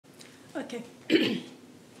Okay.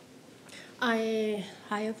 Hi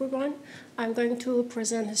everyone. I'm going to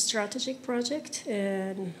present a strategic project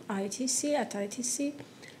in ITC at ITC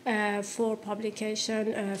for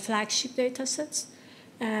publication flagship datasets.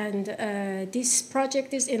 And this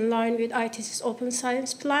project is in line with ITC's Open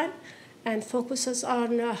Science Plan and focuses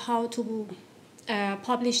on how to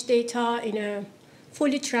publish data in a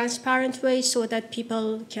fully transparent way so that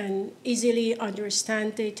people can easily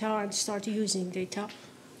understand data and start using data.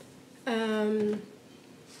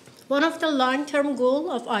 One of the long-term goals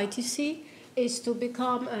of ITC is to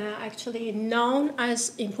become actually known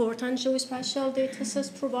as important geospatial datasets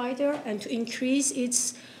provider and to increase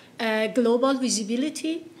its global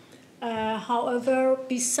visibility. However,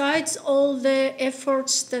 besides all the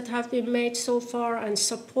efforts that have been made so far and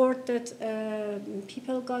support that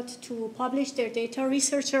people got to publish their data,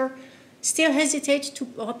 researchers still hesitate to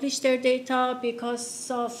publish their data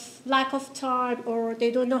because of lack of time, or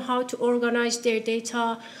they don't know how to organize their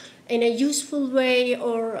data in a useful way,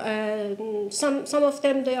 or some of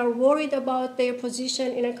them, they are worried about their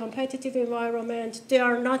position in a competitive environment. They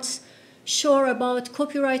are not sure about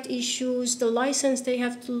copyright issues, the license they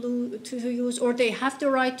have to use, or they have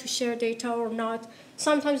the right to share data or not.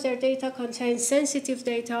 Sometimes their data contains sensitive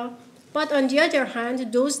data. But on the other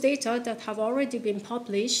hand, those data that have already been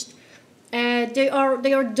published, they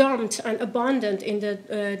are dumped and abandoned in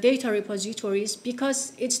the data repositories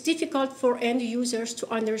because it's difficult for end users to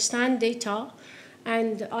understand data,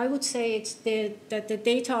 and I would say that the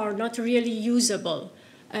data are not really usable.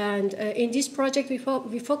 And in this project, we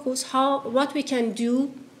focus what we can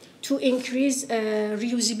do to increase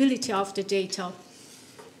reusability of the data.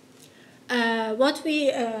 What we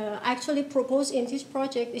actually propose in this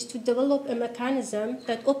project is to develop a mechanism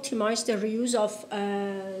that optimizes the reuse of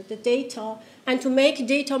the data and to make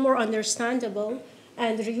data more understandable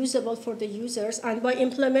and reusable for the users. And by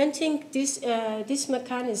implementing this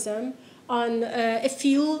mechanism on a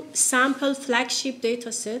few sample flagship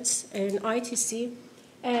data sets in ITC,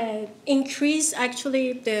 increase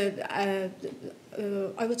actually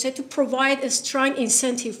I would say to provide a strong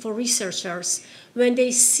incentive for researchers. When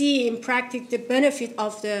they see in practice the benefit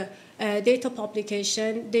of the data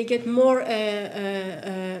publication, they get more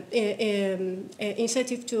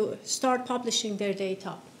incentive to start publishing their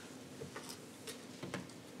data.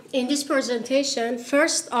 In this presentation,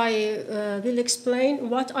 first I will explain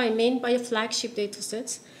what I mean by flagship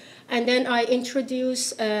datasets. And then I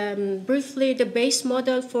introduce briefly the base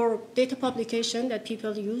model for data publication that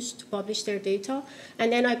people use to publish their data.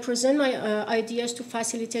 And then I present my ideas to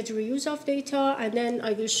facilitate reuse of data. And then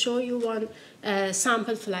I will show you one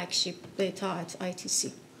sample flagship data at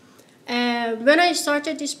ITC. When I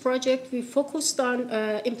started this project, we focused on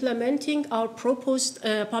implementing our proposed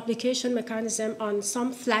publication mechanism on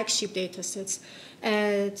some flagship data sets.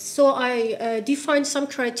 So I defined some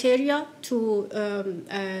criteria to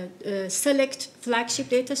select flagship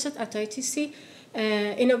dataset at ITC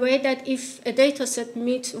in a way that if a dataset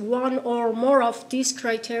meets one or more of these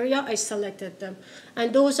criteria, I selected them.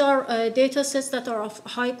 And those are datasets that are of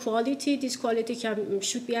high quality. This quality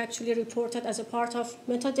should be actually reported as a part of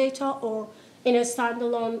metadata or in a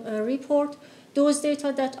standalone report. Those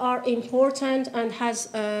data that are important and has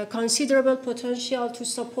considerable potential to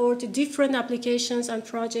support different applications and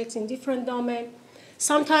projects in different domains.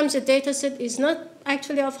 Sometimes a dataset is not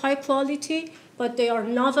actually of high quality, but they are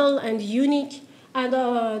novel and unique. And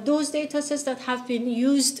those datasets that have been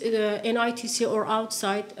used in ITC or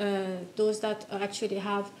outside, those that actually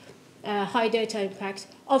have high data impact.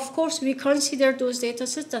 Of course, we consider those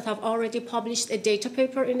datasets that have already published a data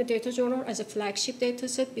paper in a data journal as a flagship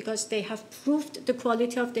dataset because they have proved the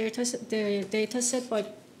quality of their dataset by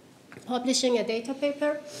publishing a data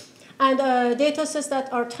paper. And datasets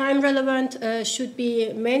that are time relevant should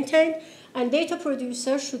be maintained. And data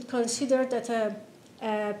producers should consider that a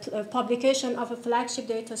publication of a flagship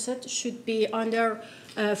dataset should be under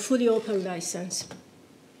fully open license.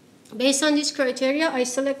 Based on this criteria, I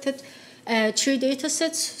selected 3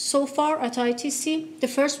 datasets so far at ITC. The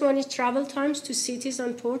first one is travel times to cities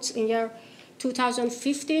and ports in year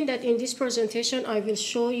 2015, that in this presentation I will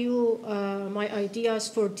show you my ideas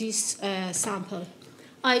for this sample.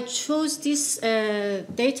 I chose this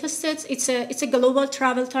dataset. It's a global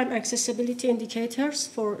travel time accessibility indicators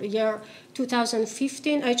for year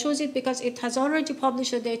 2015. I chose it because it has already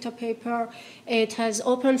published a data paper. It has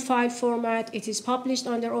open file format. It is published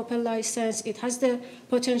under open license. It has the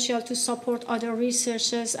potential to support other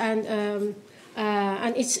researchers, and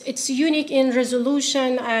it's unique in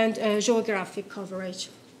resolution and geographic coverage.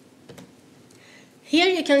 Here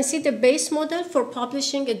you can see the base model for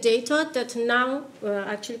publishing a data that now,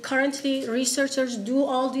 actually currently researchers do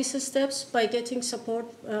all these steps by getting support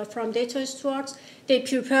from data stewards. They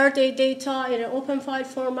prepare their data in an open file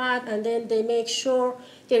format, and then they make sure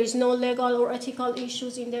there is no legal or ethical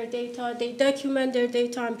issues in their data. They document their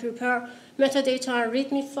data and prepare metadata and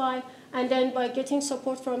README file. And then by getting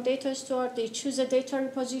support from data steward, they choose a data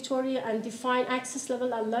repository and define access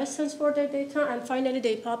level and license for their data. And finally,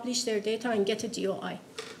 they publish their data and get a DOI.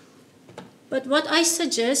 But what I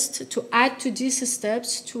suggest to add to these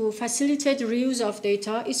steps to facilitate reuse of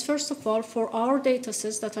data is, first of all, for our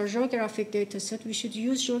datasets that are geographic datasets, we should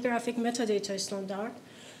use geographic metadata standard.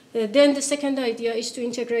 Then the second idea is to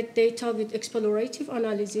integrate data with explorative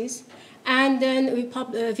analysis. And then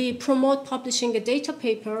we promote publishing a data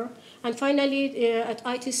paper. And finally, at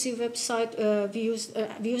ITC website, we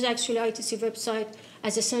use actually ITC website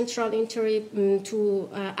as a central entry to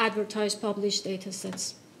advertise published data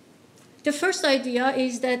sets. The first idea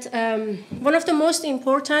is that one of the most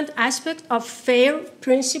important aspects of FAIR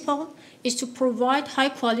principle is to provide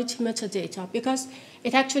high-quality metadata, because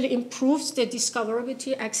it actually improves the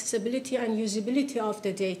discoverability, accessibility, and usability of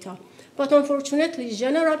the data. But unfortunately,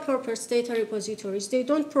 general-purpose data repositories, they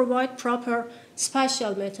don't provide proper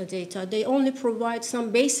spatial metadata. They only provide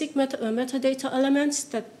some basic metadata elements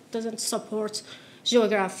that doesn't support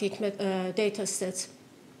geographic data sets.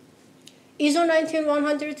 ISO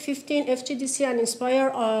 19115, FGDC, and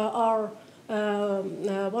INSPIRE are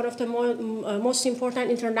one of the most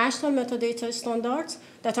important international metadata standards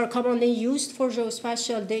that are commonly used for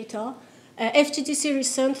geospatial data. FGDC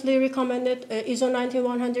recently recommended ISO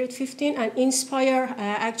 19115, and INSPIRE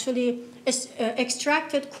actually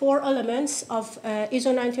extracted core elements of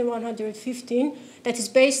ISO 19115 that is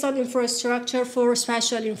based on infrastructure for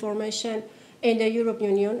spatial information in the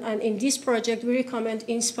European Union. And in this project, we recommend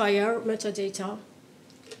INSPIRE metadata.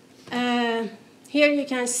 Here you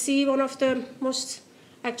can see one of the most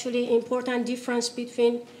actually important difference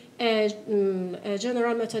between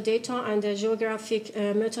general metadata and the geographic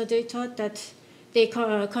metadata, that they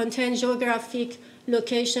contain geographic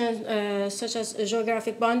locations such as a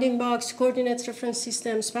geographic bounding box, coordinate reference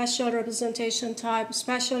system, spatial representation type,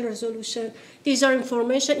 spatial resolution. These are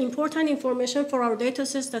important information for our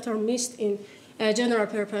datasets that are missed in general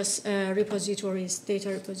purpose repositories, data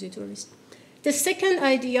repositories. The second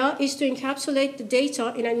idea is to encapsulate the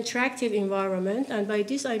data in an interactive environment, and by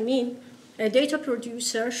this I mean a data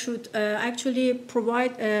producer should actually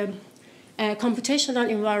provide a computational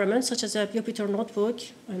environment such as a Jupyter Notebook.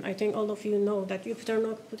 And I think all of you know that Jupyter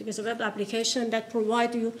Notebook is a web application that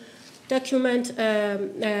provides you document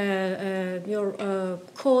your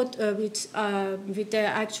code with the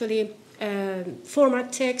actually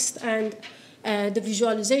format text and the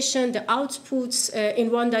visualization, the outputs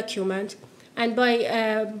in one document. And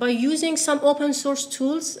by using some open source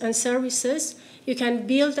tools and services, you can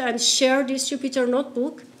build and share this Jupyter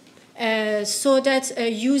Notebook so that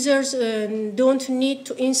users don't need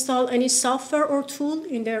to install any software or tool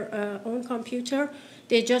in their own computer.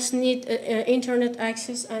 They just need internet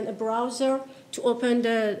access and a browser to open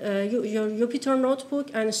your Jupyter Notebook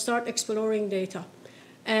and start exploring data.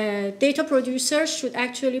 Data producers should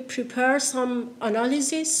actually prepare some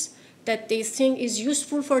analysis that they think is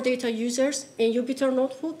useful for data users in Jupyter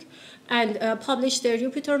Notebook and publish their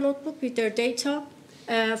Jupyter Notebook with their data.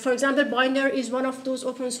 For example, Binder is one of those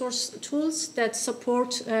open source tools that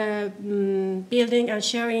support building and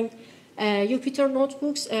sharing Jupyter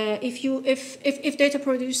Notebooks. If data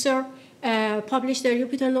producer publish their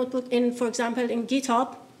Jupyter Notebook in, for example, in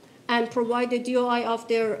GitHub and provide the DOI of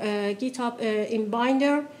their GitHub in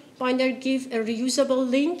Binder, Binder gives a reusable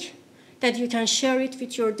link that you can share it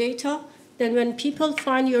with your data. Then when people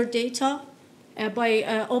find your data,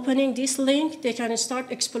 by opening this link, they can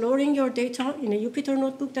start exploring your data in a Jupyter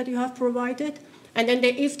Notebook that you have provided. And then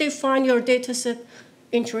if they find your dataset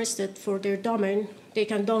interested for their domain, they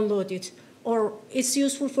can download it. Or it's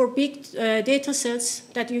useful for big datasets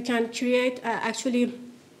that you can create. Actually,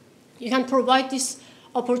 you can provide this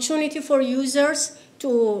opportunity for users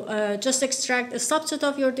to just extract a subset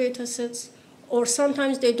of your datasets. Or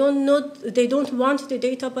sometimes they don't want the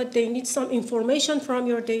data, but they need some information from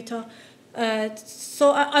your data.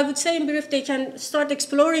 So I would say in brief, they can start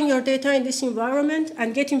exploring your data in this environment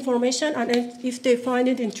and get information, and if they find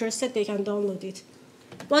it interested, they can download it.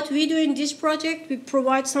 What we do in this project, we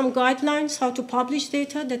provide some guidelines how to publish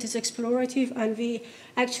data that is explorative, and we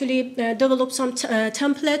actually develop some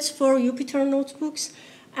templates for Jupyter Notebooks,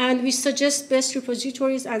 and we suggest best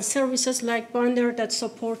repositories and services like Binder that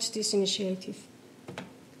support this initiative.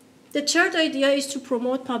 The third idea is to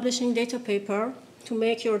promote publishing data paper. to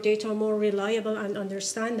make your data more reliable and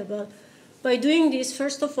understandable. By doing this,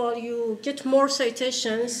 first of all, you get more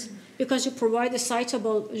citations because you provide a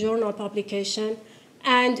citable journal publication,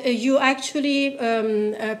 and you actually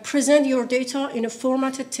present your data in a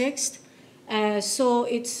formatted text, so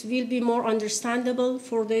it will be more understandable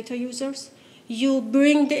for data users. You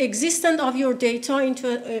bring the existence of your data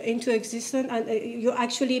into existence, and you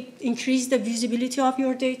actually increase the visibility of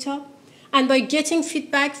your data. And by getting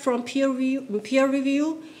feedback from peer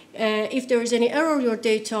review, if there is any error in your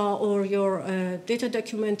data or your data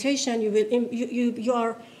documentation, you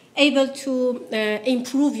are able to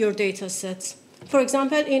improve your data sets. For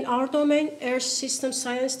example, in our domain, Earth System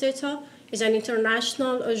Science Data is an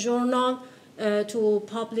international journal to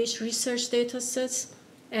publish research data sets.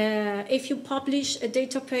 If you publish a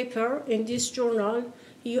data paper in this journal,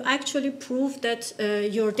 you actually prove that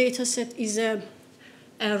your data set is a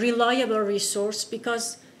reliable resource,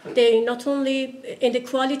 because they not only, in the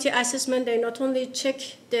quality assessment, they not only check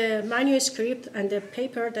the manuscript and the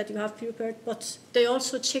paper that you have prepared, but they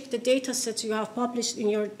also check the data sets you have published in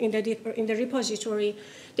the repository.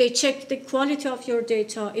 They check the quality of your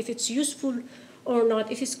data, if it's useful or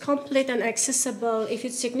not, if it's complete and accessible, if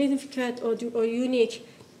it's significant or unique.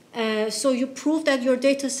 So you prove that your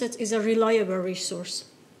data set is a reliable resource.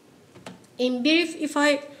 In brief, if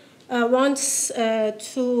I want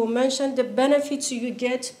to mention the benefits you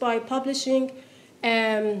get by publishing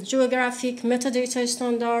geographic metadata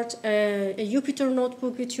standard, a Jupyter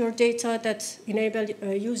notebook with your data that enable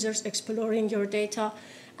users exploring your data,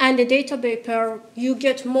 and the data paper, you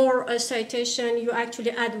get more citation, you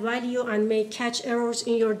actually add value and may catch errors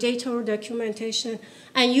in your data or documentation,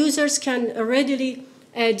 and users can readily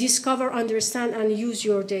discover, understand, and use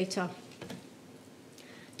your data.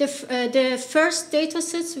 The first data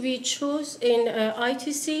sets we chose in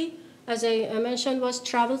ITC, as I mentioned, was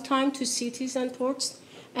travel time to cities and ports.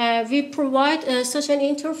 We provide such an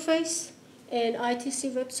interface in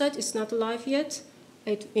ITC website. It's not live yet.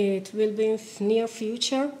 It will be in near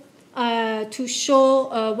future to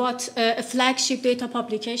show what a flagship data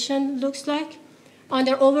publication looks like.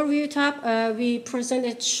 Under Overview tab, we present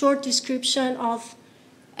a short description of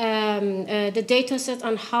the data set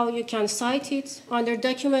and how you can cite it. Under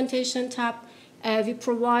Documentation tab, we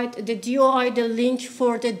provide the DOI, the link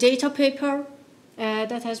for the data paper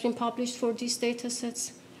that has been published for these data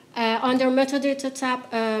sets. Under Metadata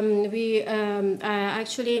tab, we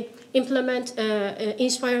actually implement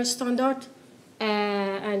Inspire standard,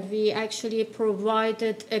 and we actually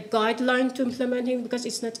provided a guideline to implementing, because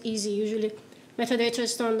it's not easy. Usually, metadata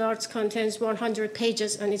standards contains 100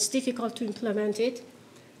 pages, and it's difficult to implement it.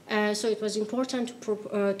 So it was important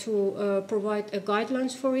to provide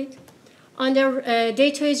guidelines for it. Under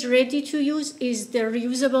data is ready to use is the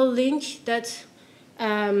reusable link that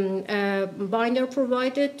Binder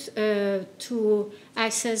provided to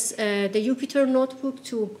access the Jupyter notebook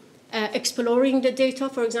to exploring the data.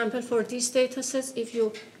 For example, for these data sets, if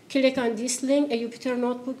you click on this link, a Jupyter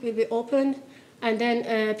notebook will be opened, and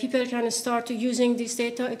then people can start using this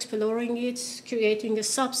data, exploring it, creating a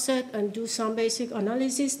subset, and do some basic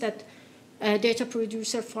analysis that data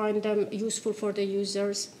producer find them useful for the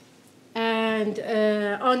users. And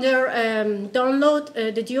under download,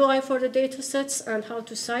 the DOI for the data sets and how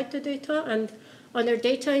to cite the data. And under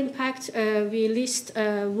data impact, we list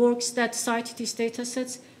works that cite these data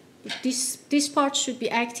sets. This part should be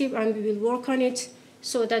active, and we will work on it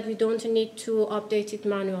so that we don't need to update it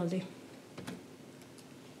manually.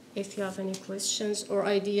 If you have any questions or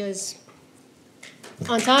ideas.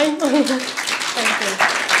 On time? Thank you.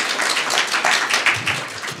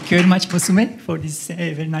 Thank you very much, Masoome, for this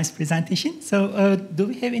very nice presentation. So do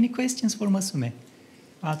we have any questions for Masoome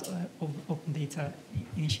about Open Data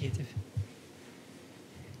Initiative?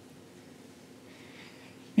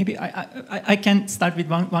 Maybe I can start with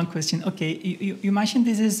one question. Okay, you mentioned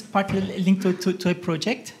this is partly linked to a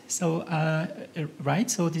project, so right?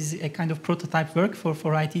 So this is a kind of prototype work for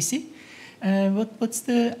ITC. What's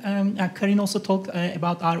the Karin also talked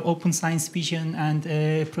about our open science vision and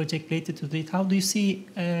project related to it. How do you see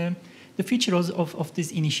the future of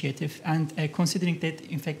this initiative? And considering that,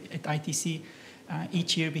 in fact, at ITC,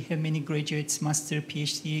 each year we have many graduates, master,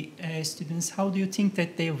 PhD students. How do you think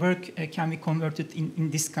that their work can be converted in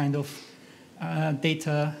this kind of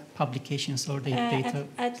data publications or data?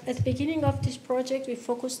 At the beginning of this project, we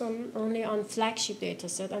focused only on flagship data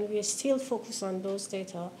set, and we still focus on those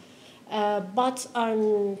data. But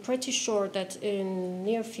I'm pretty sure that in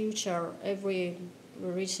near future, every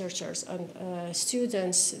researchers and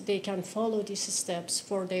students, they can follow these steps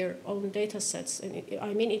for their own data sets. And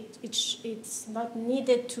I mean, it's not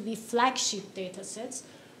needed to be flagship data sets,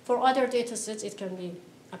 For other data sets, it can be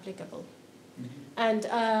applicable. And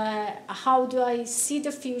how do I see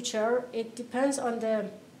the future? It depends on the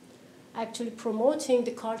actually promoting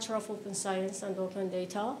the culture of open science and open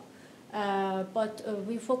data. But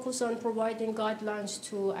we focus on providing guidelines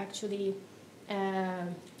to actually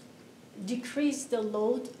decrease the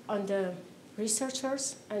load on the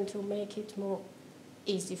researchers and to make it more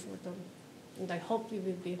easy for them. And I hope we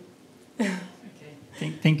will be.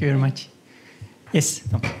 Okay. Thank you very much. Yes,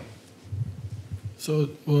 Tom. So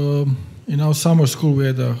in our summer school, we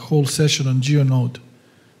had a whole session on GeoNode,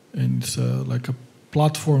 and it's like a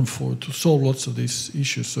platform to solve lots of these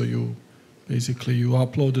issues. So you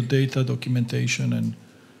upload the data, documentation,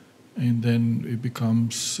 and then it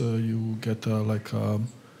becomes you get like a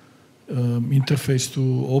interface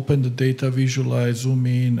to open the data, visualize, zoom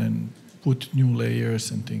in, and put new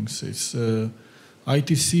layers and things. Is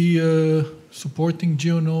ITC supporting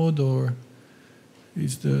GeoNode, or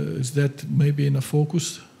is that maybe in a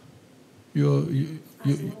focus? As long as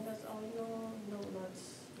I know, no, not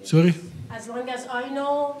yet. Sorry? As long as I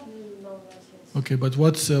know, no, not yet. Okay, but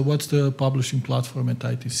what's the publishing platform at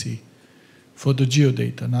ITC for the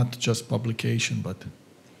geodata, not just publication, but?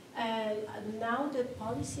 Now the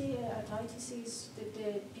policy at ITC is that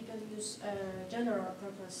the people use general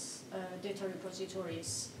purpose data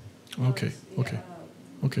repositories. Okay, okay,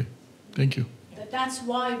 okay. Thank you. That's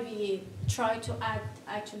why we try to add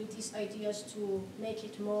actually these ideas to make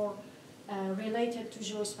it more related to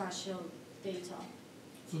geospatial data.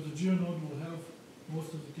 So the GeoNode will have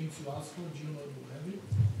most of the things you ask for. GeoNode will have it,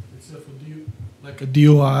 except for like a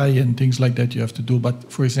DOI and things like that you have to do.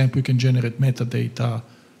 But for example, you can generate metadata,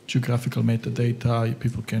 geographical metadata.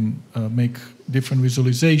 People can make different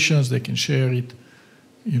visualizations. They can share it.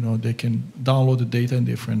 They can download the data in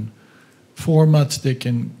different formats. They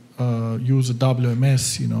can use a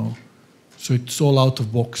WMS. So it's all out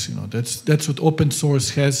of box. That's what open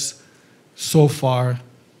source has so far,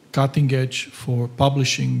 cutting edge for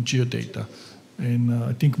publishing geodata. And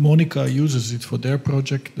I think Monica uses it for their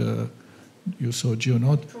project. You saw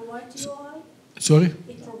GeoNode. Provide DOI? Sorry?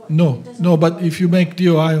 No, but if you make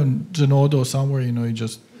DOI on Zenodo or somewhere, you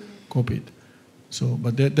just copy it. So,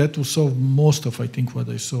 but that will solve most of, I think, what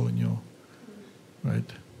I saw in your,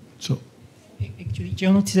 right? So. Actually,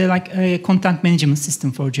 GeoNode is like a content management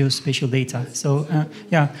system for geospatial data. So,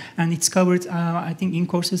 yeah, and it's covered, I think, in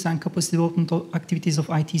courses and capacity development activities of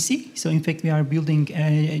ITC. So, in fact, we are building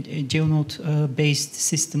GeoNode-based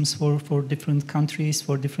systems for different countries,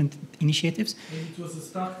 for different initiatives. And it was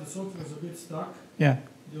stuck, the software was a bit stuck. Yeah.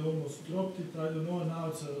 They almost dropped it, I don't know, now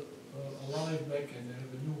it's alive back and they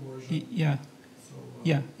have a new version. Yeah. So,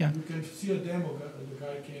 yeah. You can see a demo, the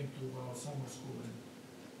guy came to our summer school and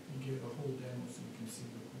he gave a whole demo so you can see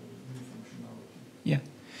the whole new functionality. Yeah.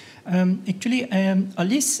 Actually,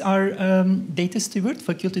 Alice, our data steward,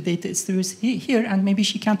 faculty data steward, is here, and maybe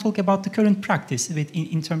she can talk about the current practice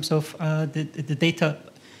in terms of the data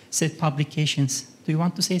set publications. Do you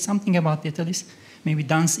want to say something about that, Alice? Maybe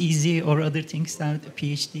Dance Easy or other things that a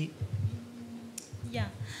PhD? Yeah.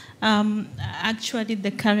 Actually,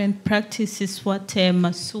 the current practice is what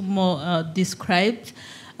Masoome described.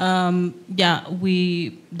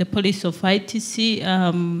 The policy of ITC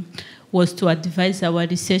was to advise our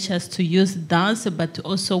researchers to use Dance, but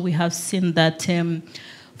also we have seen that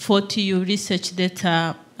 40U Research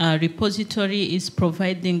Data Repository is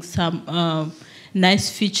providing some nice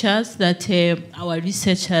features that our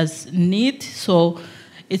researchers need. So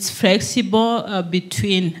it's flexible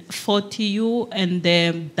between 40U and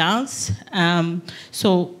Dance.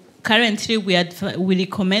 So currently we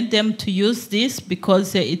recommend them to use this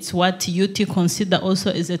because it's what UT consider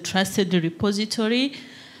also as a trusted repository.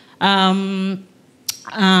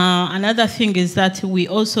 Another thing is that we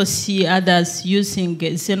also see others using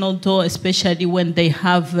Zenodo, especially when they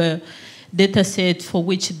have a data set for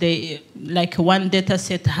which they, like one data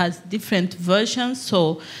set has different versions.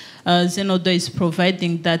 So Zenodo is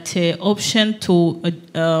providing that option to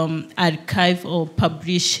archive or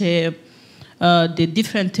publish the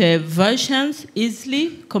different versions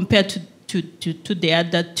easily compared to the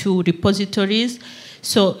other two repositories.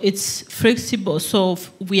 So it's flexible. So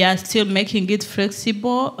we are still making it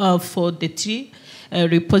flexible for the three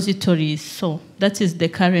repositories. So that is the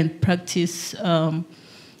current practice.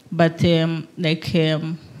 But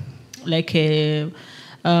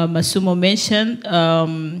Masoome mentioned,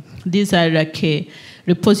 these are like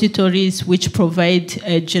repositories which provide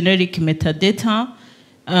generic metadata.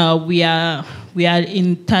 We are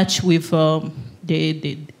in touch with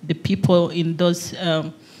the people in those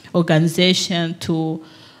organizations to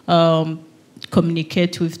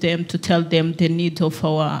communicate with them to tell them the need of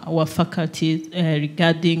our faculty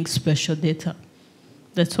regarding spatial data.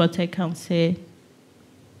 That's what I can say.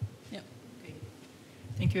 Yeah. Okay.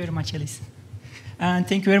 Thank you very much, Alice. And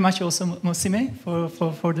thank you very much also, Masoome,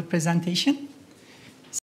 for the presentation.